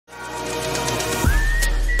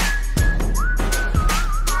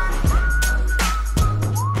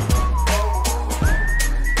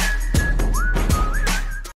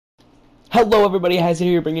Hello everybody, Hazard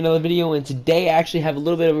here bringing another video, and today I actually have a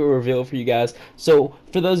little bit of a reveal for you guys. So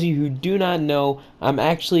for those of you who do not know, I'm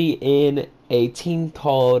actually in a team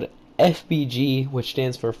called FBG, which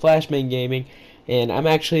stands for Flashman Gaming, and I'm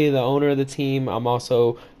actually the owner of the team. I'm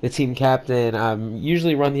also the team captain. I'm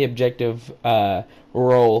usually run the objective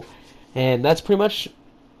role, and that's pretty much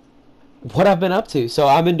what I've been up to. So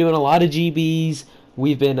I've been doing a lot of GBs.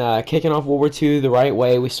 We've been kicking off World War II the right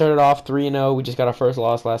way. We started off 3-0. We just got our first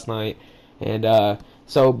loss last night. And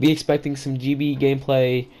so be expecting some GB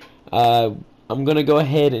gameplay. I'm going to go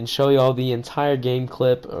ahead and show you all the entire game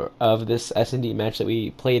clip of this S&D match that we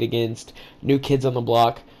played against New Kids on the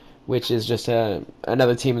Block, which is just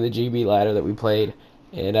another team in the GB ladder that we played.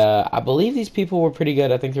 And I believe these people were pretty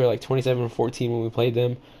good. I think they were like 27-14 when we played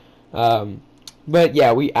them. But yeah,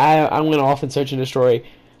 I went off and search and destroy.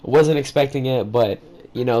 Wasn't expecting it, but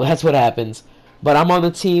you know, that's what happens. But I'm on the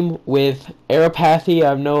team with Aeropathy.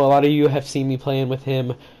 I know a lot of you have seen me playing with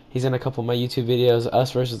him. He's in a couple of my YouTube videos,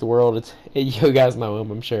 Us versus the World. You guys know him,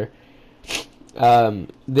 I'm sure. Then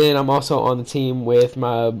I'm also on the team with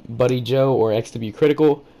my buddy Joe, or XW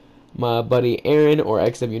Critical, my buddy Aaron, or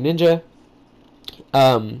XW Ninja,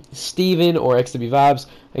 Steven, or XW Vibes.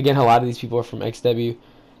 Again, a lot of these people are from XW.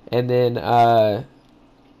 And then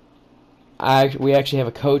we actually have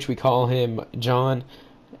a coach. We call him John,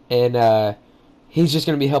 and he's just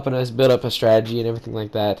going to be helping us build up a strategy and everything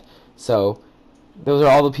like that. So those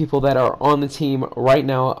are all the people that are on the team right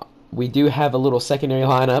now. We do have a little secondary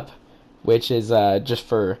lineup, which is just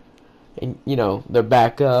for, you know, their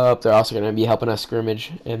backup. They're also going to be helping us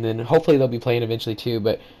scrimmage, and then hopefully they'll be playing eventually too.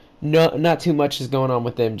 But not too much is going on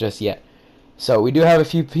with them just yet. So we do have a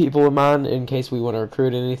few people in mind in case we want to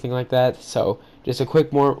recruit and anything like that. So just a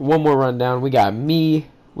quick one more rundown. We got me,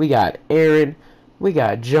 we got Aaron, we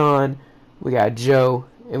got John, we got Joe,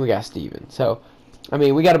 and we got Steven. So, I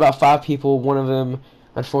mean, we got about 5 people. One of them,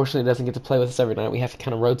 unfortunately, doesn't get to play with us every night. We have to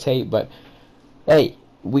kind of rotate. But, hey,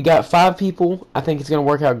 we got 5 people. I think it's going to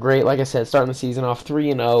work out great. Like I said, starting the season off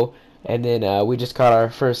 3-0. And then we just got our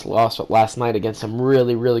first loss last night against some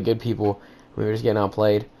really, really good people. We were just getting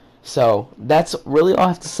outplayed. So that's really all I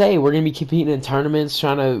have to say. We're going to be competing in tournaments,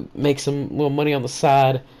 trying to make some little money on the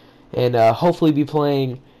side, and hopefully be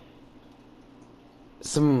playing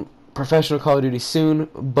some professional Call of Duty soon,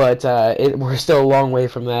 but we're still a long way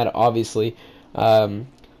from that, obviously. You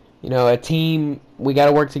know, a team, we got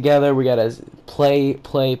to work together, we got to play,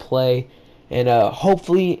 and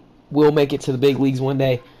hopefully we'll make it to the big leagues one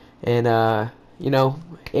day. And, you know,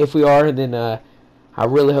 if we are, then I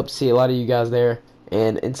really hope to see a lot of you guys there.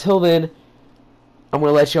 And until then, I'm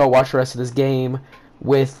going to let y'all watch the rest of this game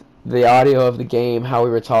with the audio of the game, how we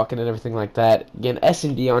were talking and everything like that. Again,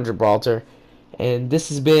 S&D on Gibraltar. And this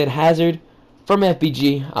has been Hazard from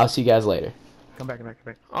FBG. I'll see you guys later. Come back.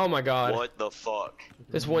 Oh my god. What the fuck?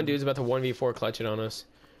 This one dude's about to 1v4 clutch it on us.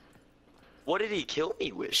 What did he kill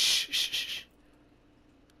me with? Shh.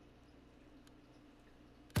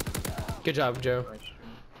 Good job, Joe.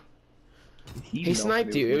 He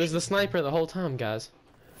sniped you. It was the sniper the whole time, guys.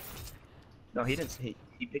 No, he didn't.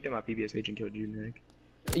 He picked up my PBSH and killed you, Nick.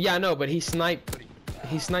 Yeah, I know, but he sniped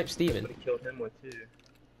Steven. But he killed him with too.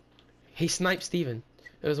 He sniped Steven.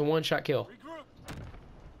 It was a one-shot kill.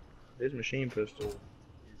 His machine pistol.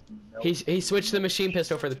 He switched the machine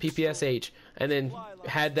pistol for the PPSH, and then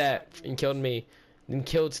had that and killed me. Then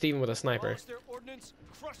killed Steven with a sniper.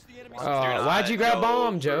 Why'd you grab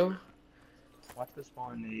bomb, Joe? Watch the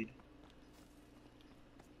spawn nade.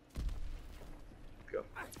 Go.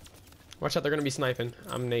 Watch out, they're gonna be sniping.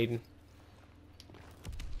 I'm nading.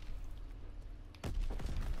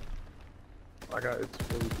 I got it's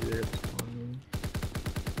fully there.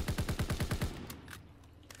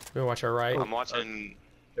 We're gonna watch our right. I'm watching.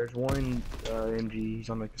 There's one MG. He's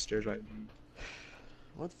on like the stairs right.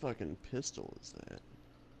 What fucking pistol is that?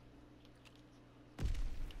 I'm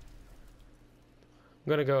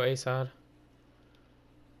gonna go A side.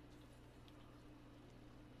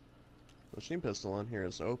 Machine pistol on here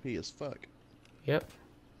is OP as fuck. Yep.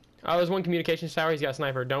 Oh, there's one communications tower. He's got a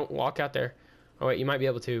sniper. Don't walk out there. Oh wait, you might be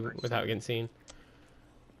able to without getting seen.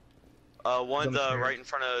 One's right in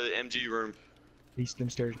front of the MG room. He's them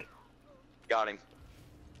stairs. Got him.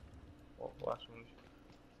 Well, last one.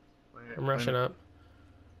 I'm rushing up.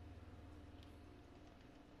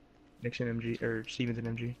 Nixon MG or Stevens and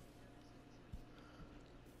MG.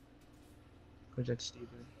 Where's that Steven?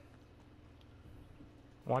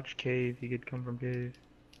 Watch cave. He could come from cave.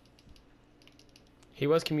 He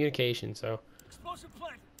was communication, so.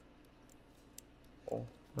 Oh,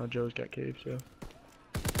 now Joe's got cave, so.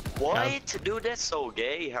 What? Dude, that's so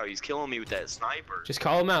gay how he's killing me with that sniper. Just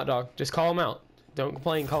call him out, dog. Just call him out. Don't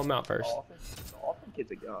complain. Call him out first. The offense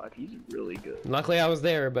kid's a god. He's really good. Luckily, I was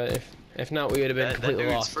there, but if not, we would have been That completely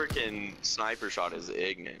dude's lost. freaking sniper shot is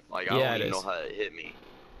ignorant. Like I Yeah, don't it even know is. how it hit me.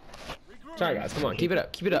 Sorry, guys. Come on. Keep it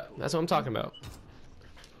up. Keep it up. That's what I'm talking about.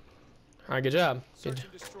 All right. Good job. Good.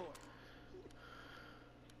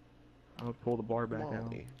 I'm gonna pull the bar back out.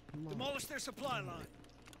 Molly. Molly. Demolish their supply line.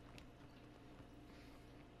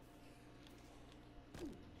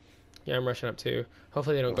 Yeah, I'm rushing up too.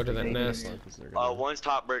 Hopefully, they don't go to that nest. Because they're gonna- One's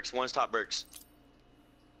top bricks. One's top bricks.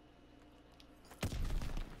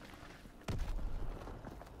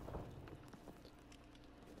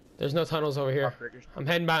 There's no tunnels over here. I'm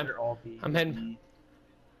heading behind. They're all B. I'm heading.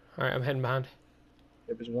 All right, I'm heading behind.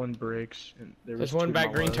 There was one bricks and there was There's one two back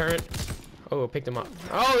on green left. turret. Oh, picked him up.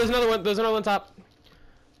 Oh, there's another one. There's another one top.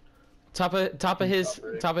 Top of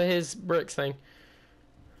his bricks thing.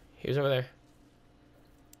 He was over there.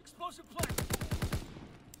 Explosive plant.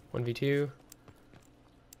 1v2.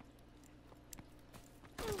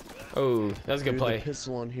 Oh, that was a good Dude, play. The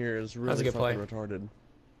pistol on here is That's a really good play. fucking retarded.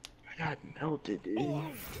 I got melted, dude.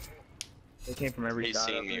 They came from every He's side.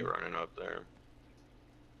 seen of me me. running up there.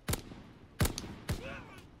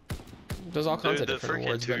 There's all kinds Dude, the of different freaking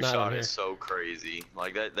awards, but two not shot on here. is so crazy.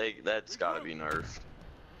 Like that's gotta be nerfed.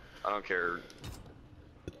 I don't care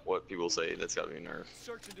what people say. That's gotta be nerfed.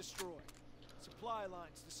 Search and destroy. Supply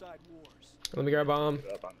lines decide wars. Let me grab a bomb.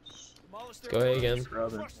 Up, I'm Demolish their Go ahead equipment. again.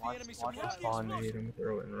 scrubbing. Crush the Watch enemy the supply spawn lines. nade and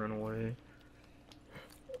throw it and run away.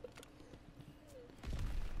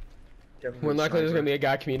 When likely there's gonna be a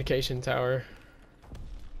guy communication tower.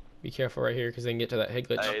 Be careful right here because they can get to that head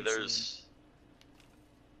glitch. Hey, there's.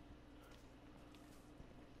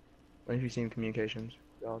 When have you seen communications?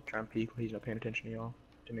 Y'all try and peek when he's not paying attention to y'all.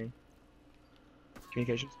 To me.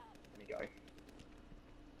 Communications? Any guy.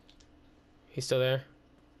 He's still there.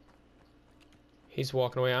 He's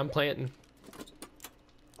walking away. I'm planting.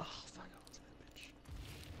 Oh, fuck, I was that bitch.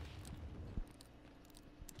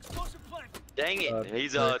 Explosive plant. Dang it!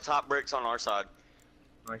 He's bricks. top bricks on our side.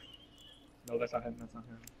 Nice. No, that's not him. That's not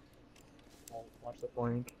him. Oh, watch the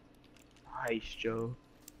flank. Nice, Joe.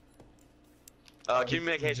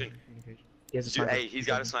 Communication. Communication. He has a Dude, sniper. hey, he's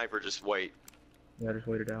got a sniper. Just wait. Yeah, just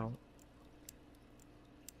wait it out.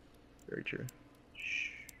 Very true. Shh.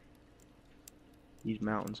 He's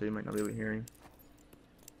mountain, so you might not be able to hear him.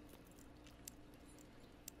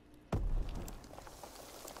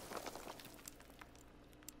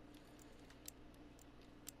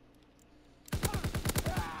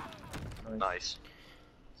 Nice.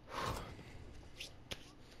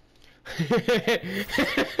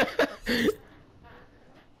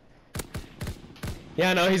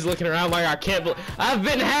 Yeah, I know he's looking around like I can't believe I've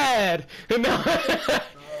been had. No.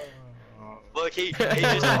 Look, he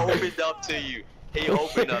just opened up to you. He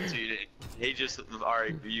opened up to you. He just,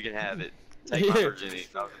 alright, you can have it. Take my virginity.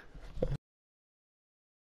 No. Alright,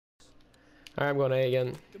 I'm going A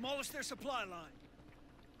again. Demolish their supply line.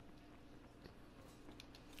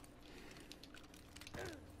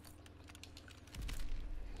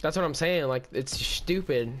 That's what I'm saying. Like, it's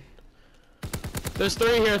stupid. There's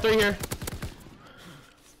three here. Fire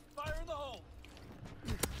in the hole.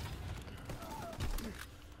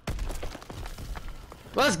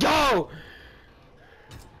 Let's go!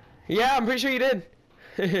 Yeah, I'm pretty sure you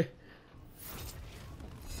did.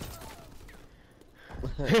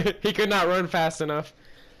 He could not run fast enough.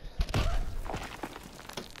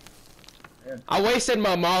 I wasted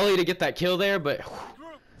my molly to get that kill there, but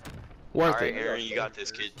worth Alright, it. Aaron, you got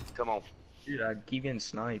this, kid. Come on. Dude, I keep getting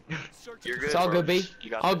sniped. Search You're and good. It's all bro. good, B. You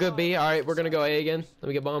got All this. good, B. Alright, we're gonna go A again. Let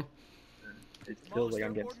me get bomb. It feels demolish like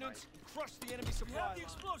I'm their getting sniped. ordnance. Crush the enemy supply line.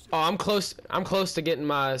 Oh, I'm close. I'm close to getting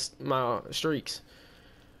my streaks.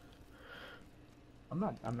 I'm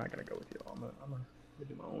not gonna go with you. I'm gonna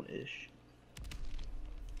do my own ish.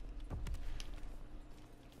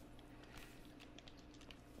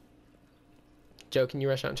 Joe, can you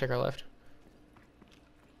rush out and check our left?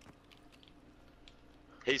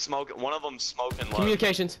 He's smoking. One of them's smoking left.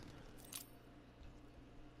 Communications.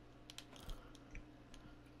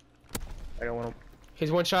 I got one. Of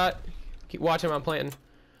He's one shot. Keep watching him. I'm planting.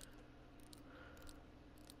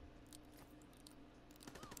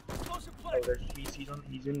 Explosive oh, plant. there's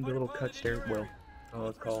he's in the little cut stair. Well, oh,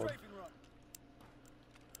 it's called. Strafing run.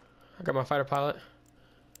 I got my fighter pilot.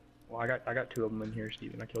 Well, I got two of them in here,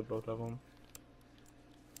 Steven. I killed both of them.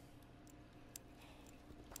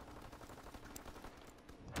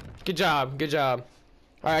 Good job. Good job.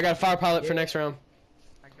 Alright, I got a fire pilot for next round.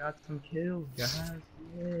 I got some kills, guys.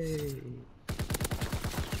 Yay!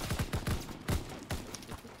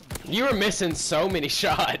 You were missing so many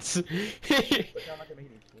shots. Look how much I made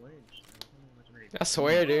him flinch. I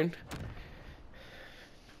swear, dude.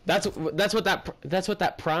 That's what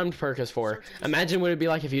that primed perk is for. Imagine what it'd be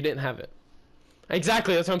like if you didn't have it.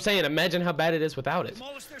 Exactly, that's what I'm saying. Imagine how bad it is without it.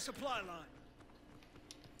 Demolish their supply line.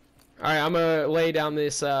 Alright, I'm gonna lay down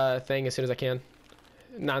this thing as soon as I can.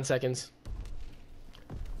 9 seconds.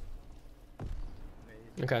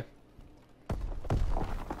 Okay.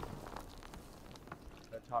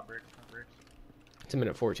 Top bricks, top bricks. It's a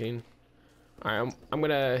minute 14. Alright, I'm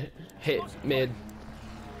gonna hit mid.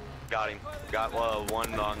 Got him. Got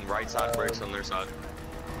one on right side bricks on their side.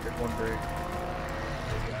 There's one brick.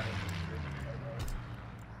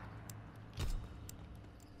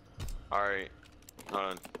 Alright. Hold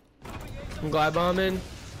on. I'm glide bombing.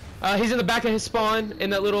 He's in the back of his spawn in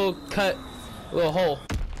that little little hole.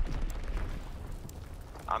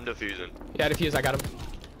 I'm defusing. Yeah, defuse, I got him.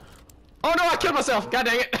 Oh no, I killed myself! God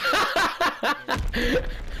dang it!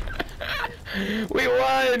 We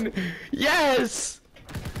won! Yes!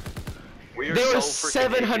 We are They were so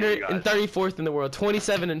freaking good, you guys. 734th in the world,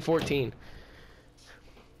 27 and 14.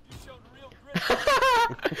 You showed real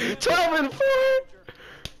grit. 12 and 4!